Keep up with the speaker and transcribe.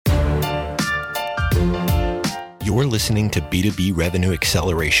You're listening to B2B Revenue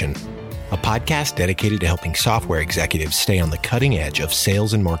Acceleration, a podcast dedicated to helping software executives stay on the cutting edge of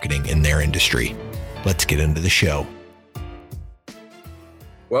sales and marketing in their industry. Let's get into the show.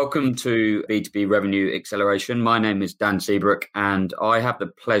 Welcome to B2B Revenue Acceleration. My name is Dan Seabrook, and I have the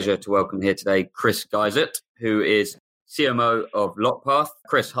pleasure to welcome here today Chris Geisert, who is CMO of Lockpath.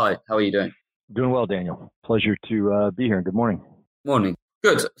 Chris, hi. How are you doing? Doing well, Daniel. Pleasure to be here. Good morning. Morning.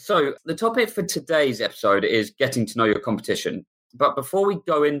 Good. So the topic for today's episode is getting to know your competition. But before we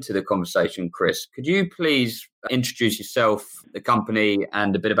go into the conversation, Chris, could you please introduce yourself, the company,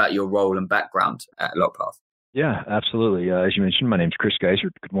 and a bit about your role and background at Lockpath? Yeah, absolutely. As you mentioned, my name's Chris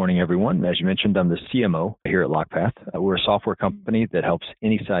Geisert. Good morning, everyone. As you mentioned, I'm the CMO here at Lockpath. We're a software company that helps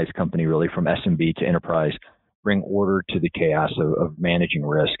any size company, really, from SMB to enterprise, bring order to the chaos of managing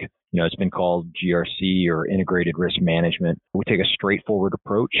risk. You know, it's been called GRC or integrated risk management. We take a straightforward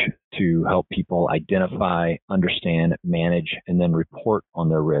approach to help people identify, understand, manage, and then report on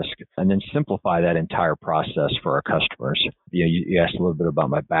their risk, and then simplify that entire process for our customers. You asked a little bit about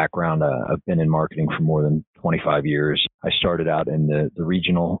my background. I've been in marketing for more than 25 years. I started out in the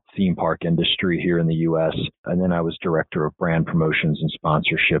regional theme park industry here in the U.S., and then I was director of brand promotions and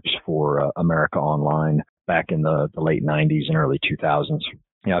sponsorships for America Online back in the late 90s and early 2000s.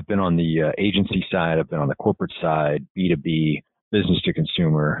 Yeah, I've been on the agency side, I've been on the corporate side, B2B, business to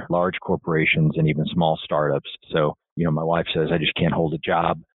consumer, large corporations, and even small startups. So, you know, my wife says I just can't hold a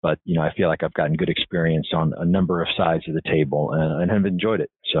job, but, you know, I feel like I've gotten good experience on a number of sides of the table and have enjoyed it.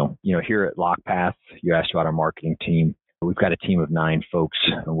 So, you know, here at Lockpath, you asked about our marketing team. We've got a team of 9 folks,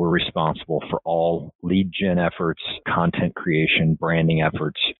 and we're responsible for all lead gen efforts, content creation, branding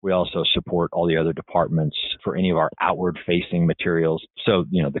efforts. We also support all the other departments for any of our outward-facing materials. So,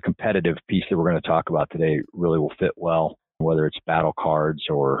 you know, the competitive piece that we're going to talk about today really will fit well, whether it's battle cards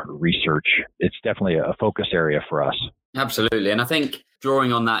or research. It's definitely a focus area for us. Absolutely. And I think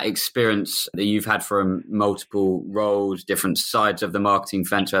drawing on that experience that you've had from multiple roles, different sides of the marketing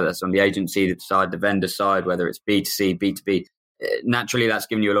fence, whether that's on the agency side, the vendor side, whether it's B2C, B2B, naturally that's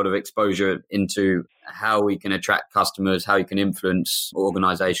given you a lot of exposure into how we can attract customers, how you can influence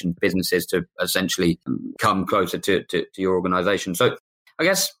organizations, businesses to essentially come closer to your organization. So I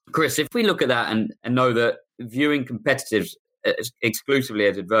guess, Chris, if we look at that and know that viewing competitors exclusively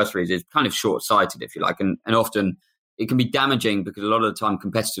as adversaries is kind of short-sighted, if you like, and often it can be damaging because a lot of the time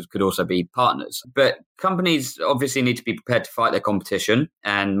competitors could also be partners. But companies obviously need to be prepared to fight their competition,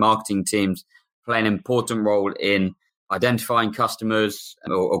 and marketing teams play an important role in identifying customers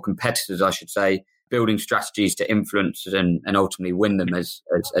or competitors, I should say, building strategies to influence and ultimately win them as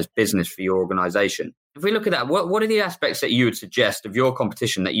business for your organization. If we look at that, what are the aspects that you would suggest of your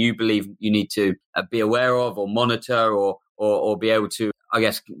competition that you believe you need to be aware of or monitor or be able to, I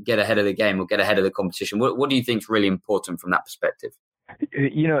guess, get ahead of the game or get ahead of the competition? What do you think is really important from that perspective?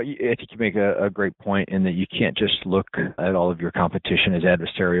 You know, I think you make a great point in that you can't just look at all of your competition as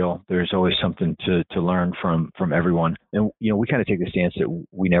adversarial. There's always something to learn from everyone. And, you know, we kind of take the stance that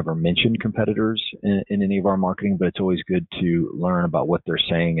we never mention competitors in any of our marketing, but it's always good to learn about what they're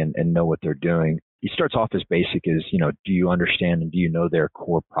saying and know what they're doing. It starts off as basic as, you know, do you understand and do you know their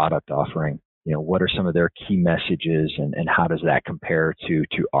core product offering? You know, what are some of their key messages and how does that compare to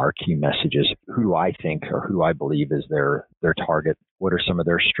our key messages? Who do I think or who I believe is their target? What are some of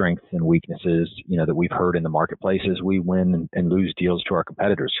their strengths and weaknesses, you know, that we've heard in the marketplace as we win and lose deals to our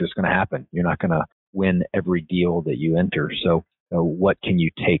competitors? So it's going to happen. You're not going to win every deal that you enter. So what can you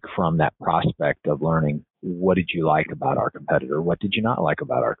take from that prospect of learning? What did you like about our competitor? What did you not like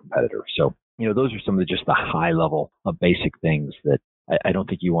about our competitor? So, you know, those are some of just the high level of basic things that I don't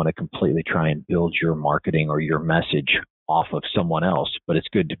think you want to completely try and build your marketing or your message off of someone else, but it's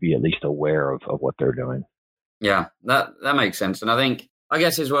good to be at least aware of what they're doing. Yeah, that makes sense. And I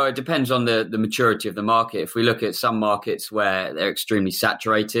guess as well, it depends on the maturity of the market. If we look at some markets where they're extremely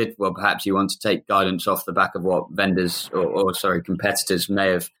saturated, well, perhaps you want to take guidance off the back of what vendors or competitors may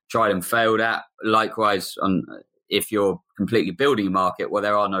have tried and failed at. Likewise, if you're completely building a market, well,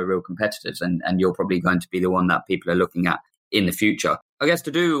 there are no real competitors and you're probably going to be the one that people are looking at in the future. I guess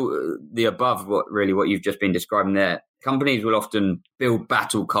to do the above, what you've just been describing there, companies will often build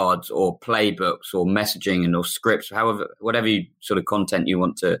battle cards or playbooks or messaging or scripts, whatever sort of content you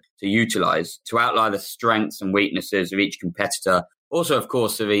want to utilize to outline the strengths and weaknesses of each competitor. Also, of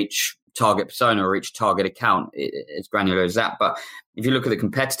course, of each target persona or each target account, as granular as that. But if you look at the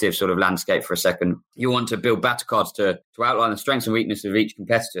competitive sort of landscape for a second, you want to build battle cards to outline the strengths and weaknesses of each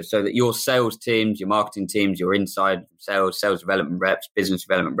competitor so that your sales teams, your marketing teams, your inside sales development reps, business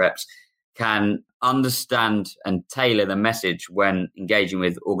development reps can understand and tailor the message when engaging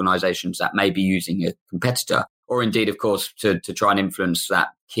with organizations that may be using a competitor or indeed, of course, to try and influence that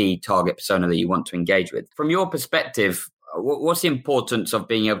key target persona that you want to engage with. From your perspective, what's the importance of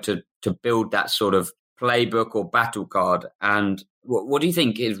being able to build that sort of playbook or battle card? And what do you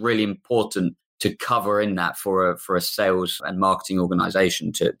think is really important to cover in that for a sales and marketing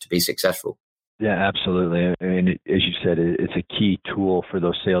organization to be successful? Yeah, absolutely. I mean, as you said, it's a key tool for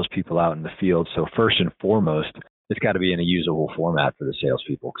those salespeople out in the field. So first and foremost, it's got to be in a usable format for the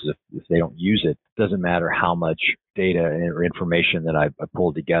salespeople, because if they don't use it, it doesn't matter how much data or information that I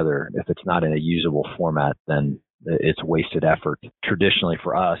pulled together. If it's not in a usable format, then it's wasted effort. Traditionally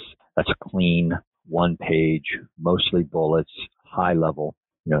for us, that's a clean one page, mostly bullets, high level.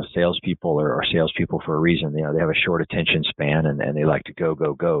 Salespeople are salespeople for a reason. They have a short attention span and they like to go.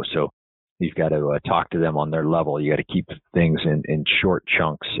 So you've got to talk to them on their level. You got to keep things in short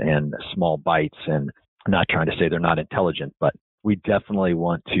chunks and small bites, and I'm not trying to say they're not intelligent, but we definitely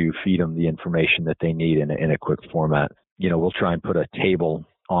want to feed them the information that they need in a quick format. We'll try and put a table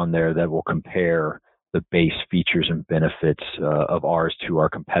on there that will compare the base features and benefits of ours to our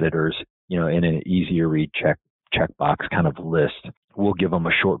competitors, in an easier read checkbox kind of list. We'll give them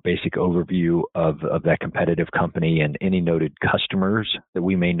a short basic overview of that competitive company and any noted customers that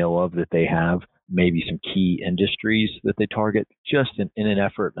we may know of that they have, maybe some key industries that they target, just in an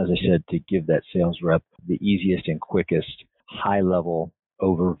effort, as I said, to give that sales rep the easiest and quickest high-level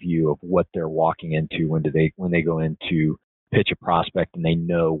overview of what they're walking into when they go in to pitch a prospect and they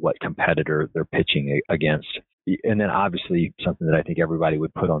know what competitor they're pitching against. And then obviously something that I think everybody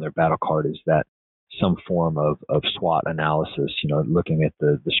would put on their battle card is that some form of SWOT analysis, looking at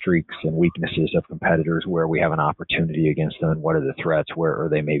the streaks and weaknesses of competitors, where we have an opportunity against them, and what are the threats, where are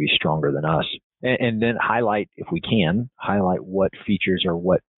they maybe stronger than us. And then highlight, if we can, what features or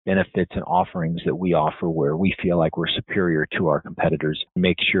what benefits and offerings that we offer where we feel like we're superior to our competitors.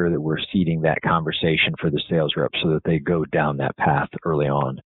 Make sure that we're seeding that conversation for the sales rep so that they go down that path early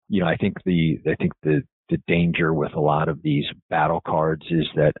on. I think the danger with a lot of these battle cards is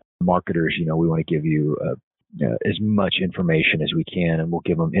that marketers, we want to give you as much information as we can, and we'll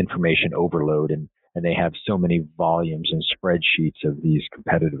give them information overload, and they have so many volumes and spreadsheets of these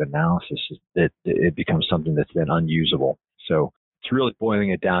competitive analysis that it becomes something that's then unusable. So it's really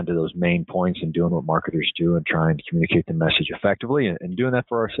boiling it down to those main points and doing what marketers do and trying to communicate the message effectively and doing that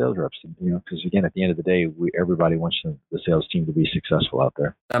for our sales reps. Because again, at the end of the day, everybody wants the sales team to be successful out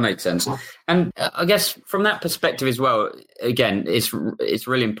there. That makes sense. And I guess from that perspective as well, again, it's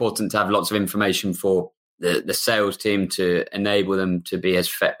really important to have lots of information for the sales team to enable them to be as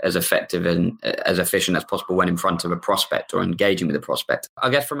effective and as efficient as possible when in front of a prospect or engaging with a prospect. I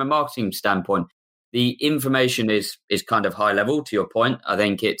guess from a marketing standpoint, the information is kind of high level, to your point. I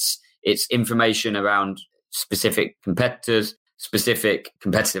think it's information around specific competitors, specific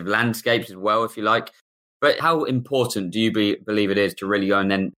competitive landscapes as well, if you like. But how important do you believe it is to really go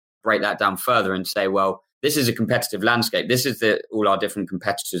and then break that down further and say, well, this is a competitive landscape. This is all our different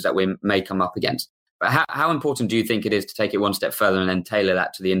competitors that we may come up against. But how important do you think it is to take it one step further and then tailor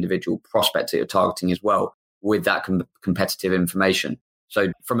that to the individual prospect that you're targeting as well with that competitive information? So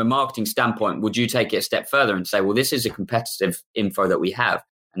from a marketing standpoint, would you take it a step further and say, well, this is a competitive info that we have,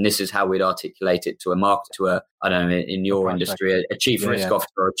 and this is how we'd articulate it to I don't know, in your industry, a chief risk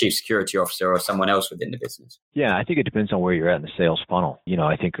officer or a chief security officer or someone else within the business? Yeah, I think it depends on where you're at in the sales funnel.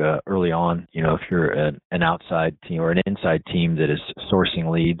 I think early on, if you're an outside team or an inside team that is sourcing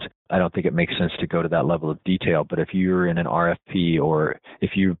leads, I don't think it makes sense to go to that level of detail. But if you're in an RFP or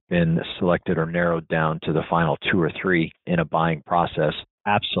if you've been selected or narrowed down to the final 2 or 3 in a buying process,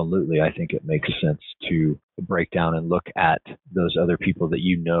 absolutely, I think it makes sense to break down and look at those other people that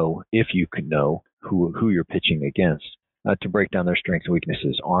if you could know who you're pitching against, to break down their strengths and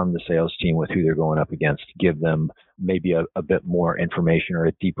weaknesses, arm the sales team with who they're going up against, give them maybe a bit more information or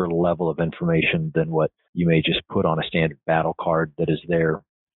a deeper level of information than what you may just put on a standard battle card that is there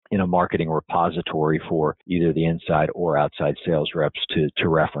in a marketing repository for either the inside or outside sales reps to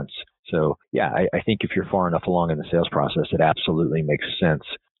reference. So yeah, I think if you're far enough along in the sales process, it absolutely makes sense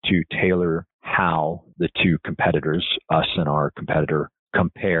to tailor how the two competitors, us and our competitor,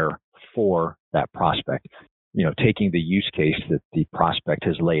 compare for that prospect. Taking the use case that the prospect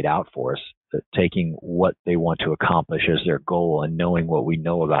has laid out for us, taking what they want to accomplish as their goal and knowing what we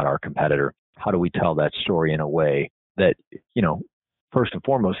know about our competitor, how do we tell that story in a way that, first and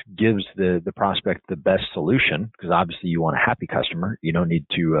foremost, gives the prospect the best solution, because obviously you want a happy customer. You don't need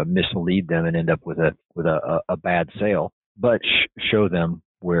to mislead them and end up with a bad sale, but show them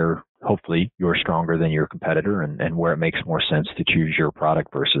where hopefully you're stronger than your competitor and where it makes more sense to choose your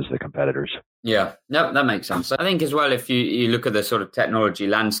product versus the competitors. Yeah, no, that makes sense. I think as well, if you look at the sort of technology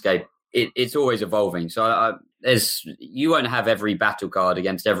landscape, it's always evolving. So you won't have every battle card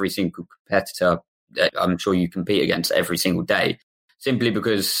against every single competitor that I'm sure you compete against every single day, simply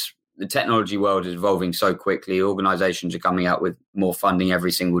because the technology world is evolving so quickly. Organizations are coming out with more funding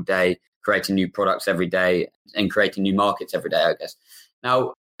every single day, creating new products every day, and creating new markets every day, I guess.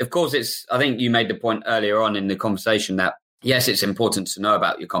 Now, of course, I think you made the point earlier on in the conversation that, yes, it's important to know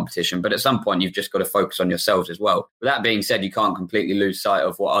about your competition, but at some point you've just got to focus on yourselves as well. With that being said, you can't completely lose sight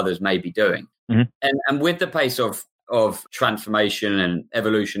of what others may be doing. Mm-hmm. And with the pace of transformation and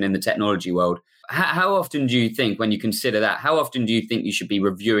evolution in the technology world, how often do you think, when you consider that, how often do you think you should be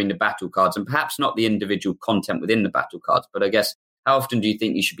reviewing the battle cards, and perhaps not the individual content within the battle cards, but I guess how often do you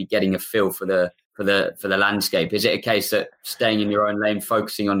think you should be getting a feel for the landscape? Is it a case that staying in your own lane,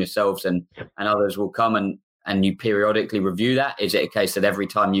 focusing on yourselves, and others will come and you periodically review that? Is it a case that every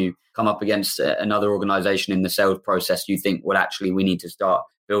time you come up against another organization in the sales process, you think, well, actually, we need to start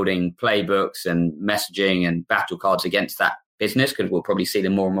building playbooks and messaging and battle cards against that business, because we'll probably see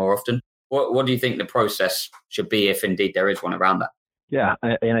them more and more often? What do you think the process should be, if indeed there is one around that? Yeah,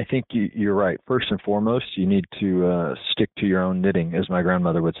 and I think you're right. First and foremost, you need to stick to your own knitting, as my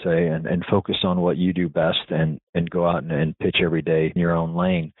grandmother would say, and focus on what you do best, and go out and pitch every day in your own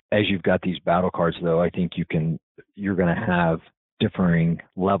lane. As you've got these battle cards, though, I think you're going to have differing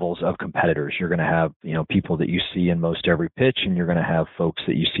levels of competitors. You're going to have, people that you see in most every pitch, and you're going to have folks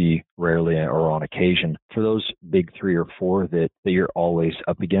that you see rarely or on occasion. For those big 3 or 4 that you're always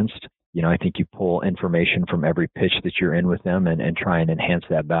up against, I think you pull information from every pitch that you're in with them and try and enhance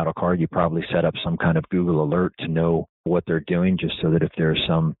that battle card. You probably set up some kind of Google alert to know what they're doing, just so that if there's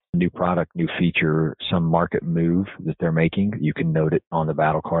some new product, new feature, some market move that they're making, you can note it on the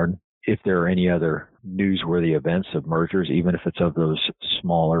battle card. If there are any other newsworthy events of mergers, even if it's of those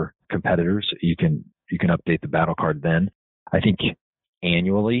smaller competitors, you can update the battle card then. I think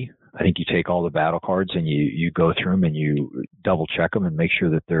annually, you take all the battle cards and you go through them and you double check them and make sure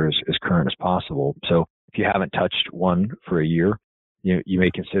that they're as current as possible. So if you haven't touched one for a year, you may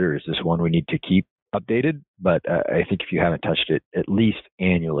consider, is this one we need to keep updated? But I think if you haven't touched it at least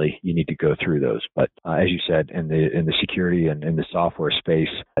annually, you need to go through those. But as you said, in the security and in the software space,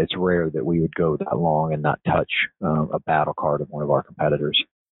 it's rare that we would go that long and not touch a battle card of one of our competitors.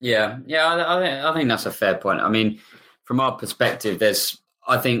 Yeah, I think that's a fair point. I mean, from our perspective,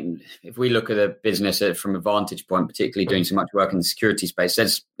 I think if we look at a business from a vantage point, particularly doing so much work in the security space,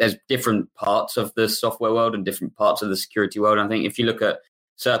 there's different parts of the software world and different parts of the security world. I think if you look at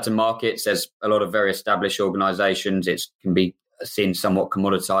certain markets, there's a lot of very established organizations. It can be seen somewhat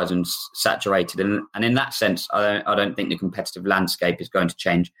commoditized and saturated. And in that sense, I don't think the competitive landscape is going to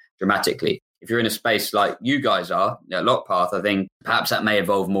change dramatically. If you're in a space like you guys are at LockPath, I think perhaps that may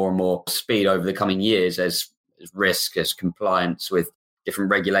evolve more and more speed over the coming years as risk, as compliance with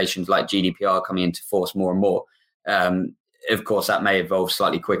different regulations like GDPR coming into force more and more. Of course, that may evolve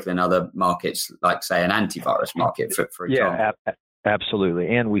slightly quicker than other markets, like, say, an antivirus market, for example. Yeah,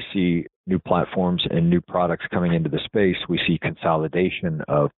 absolutely. And we see new platforms and new products coming into the space. We see consolidation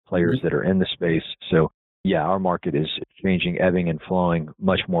of players that are in the space. So, yeah, our market is changing, ebbing and flowing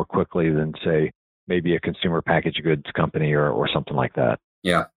much more quickly than, say, maybe a consumer packaged goods company or something like that.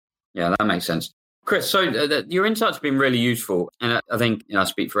 Yeah, that makes sense. Chris, so your insights have been really useful. And I think, I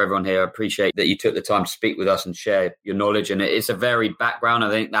speak for everyone here. I appreciate that you took the time to speak with us and share your knowledge. And it's a varied background. I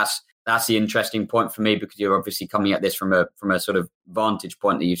think that's the interesting point for me, because you're obviously coming at this from a sort of vantage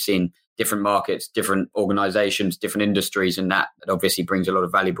point that you've seen different markets, different organizations, different industries. And that obviously brings a lot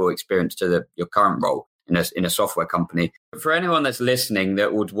of valuable experience to your current role in a software company. For anyone that's listening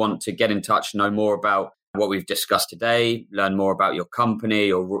that would want to get in touch, know more about what we've discussed today, learn more about your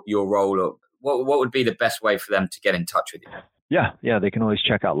company or your role, or what would be the best way for them to get in touch with you? Yeah, they can always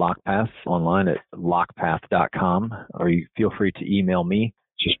check out LockPath online at lockpath.com, or you feel free to email me.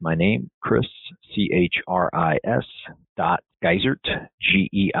 It's just my name, Chris, CHRIS .Geisert,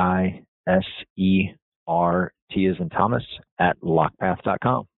 GEISERT as in Thomas, at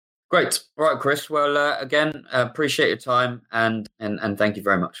lockpath.com. Great. All right, Chris. Well, again, appreciate your time and thank you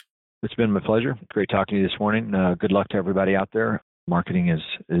very much. It's been my pleasure. Great talking to you this morning. Good luck to everybody out there. Marketing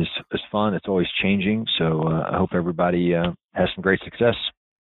is fun. It's always changing. So I hope everybody has some great success.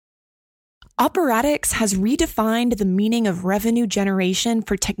 Operatics has redefined the meaning of revenue generation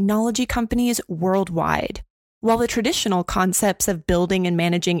for technology companies worldwide. While the traditional concepts of building and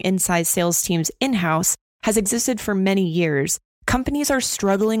managing inside sales teams in-house has existed for many years, companies are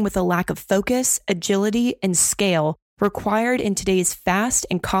struggling with a lack of focus, agility, and scale required in today's fast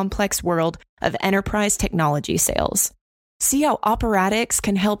and complex world of enterprise technology sales. See how Operatics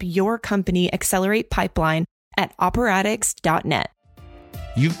can help your company accelerate pipeline at operatics.net.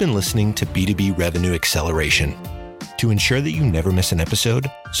 You've been listening to B2B Revenue Acceleration. To ensure that you never miss an episode,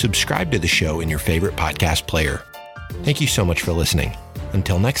 subscribe to the show in your favorite podcast player. Thank you so much for listening.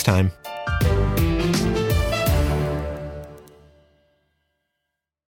 Until next time.